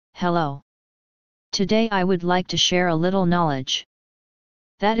Hello. Today I would like to share a little knowledge.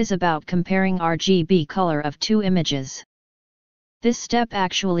 That is about comparing RGB color of two images. This step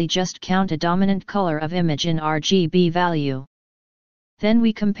actually just count a dominant color of image in RGB value. Then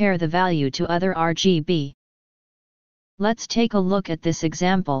we compare the value to other RGB. Let's take a look at this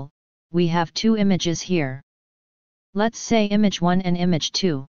example. We have two images here. Let's say image 1 and image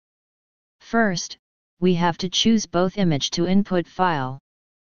 2. First, we have to choose both image to input file.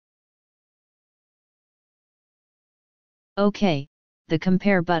 OK, the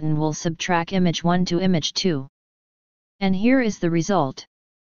compare button will subtract image 1 to image 2. And here is the result.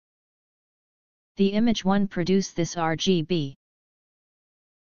 The image 1 produce this RGB.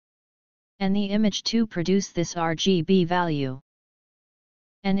 And the image 2 produce this RGB value.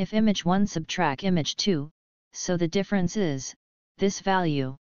 And if image 1 subtract image 2, so the difference is this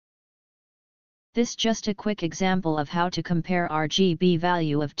value. This just a quick example of how to compare RGB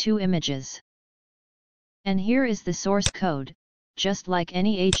value of two images. And here is the source code, just like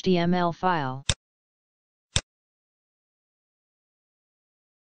any HTML file.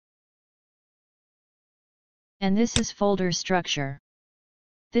 And this is folder structure.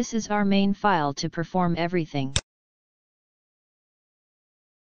 This is our main file to perform everything.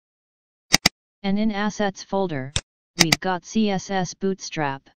 And in Assets folder, we've got CSS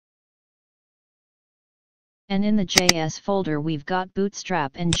Bootstrap. And in the JS folder we've got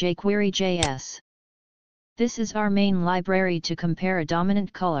Bootstrap and jQuery.js. This is our main library to compare a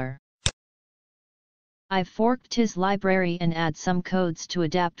dominant color. I've forked this library and add some codes to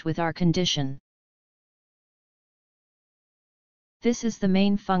adapt with our condition. This is the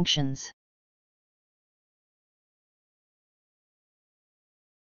main functions.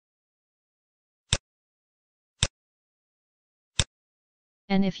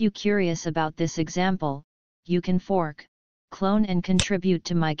 And if you curious about this example, you can fork, clone and contribute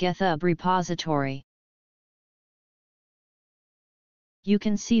to my GitHub repository. You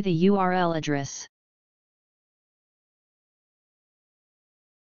can see the URL address.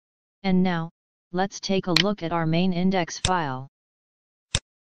 And now, let's take a look at our main index file.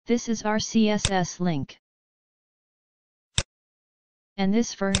 This is our CSS link. And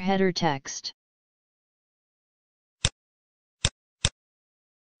this for header text.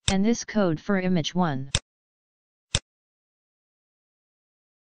 And this code for image 1.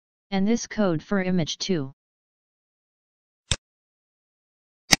 And this code for image 2.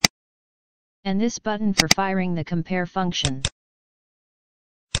 And this button for firing the compare function.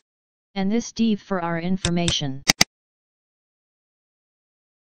 And this div for our information.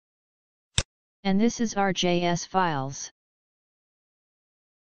 And this is our JS files.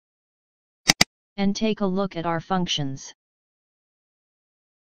 And take a look at our functions.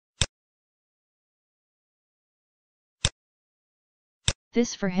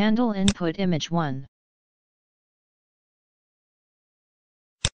 This for handle input image 1.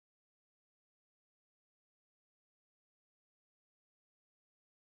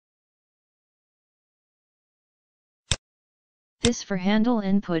 This for handle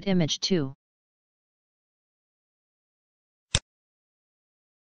input image 2.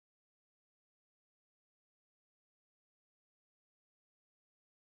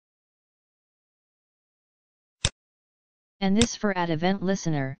 And this for add event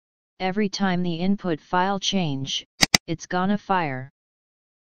listener, every time the input file change, it's gonna fire.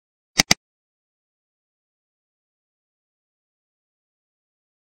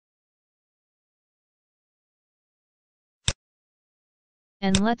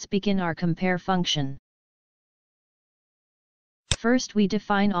 And let's begin our compare function. First we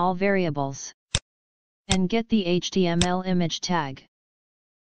define all variables. And get the HTML image tag.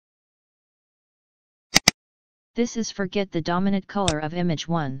 This is for get the dominant color of image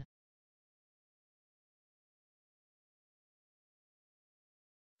 1.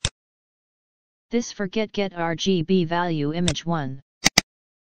 This for get RGB value image 1.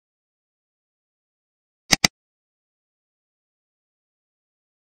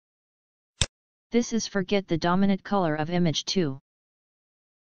 This is for get the dominant color of image 2.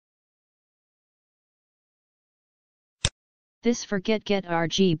 This for get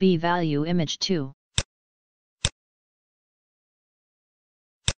RGB value image 2.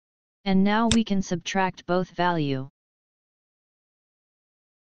 And now we can subtract both value.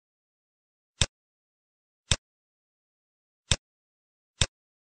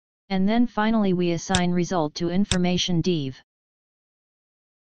 And then finally we assign result to information div.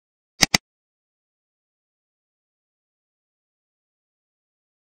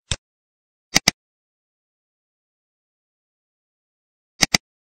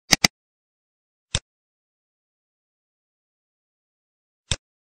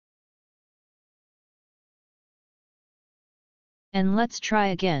 And let's try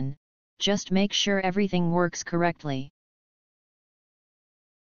again, just make sure everything works correctly.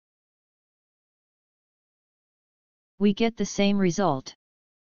 We get the same result.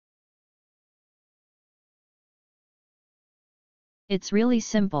 It's really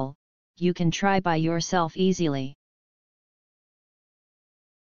simple, you can try by yourself easily.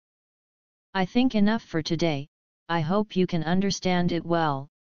 I think enough for today, I hope you can understand it well.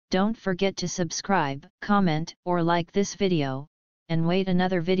 Don't forget to subscribe, comment or like this video, and wait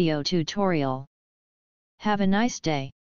another video tutorial. Have a nice day.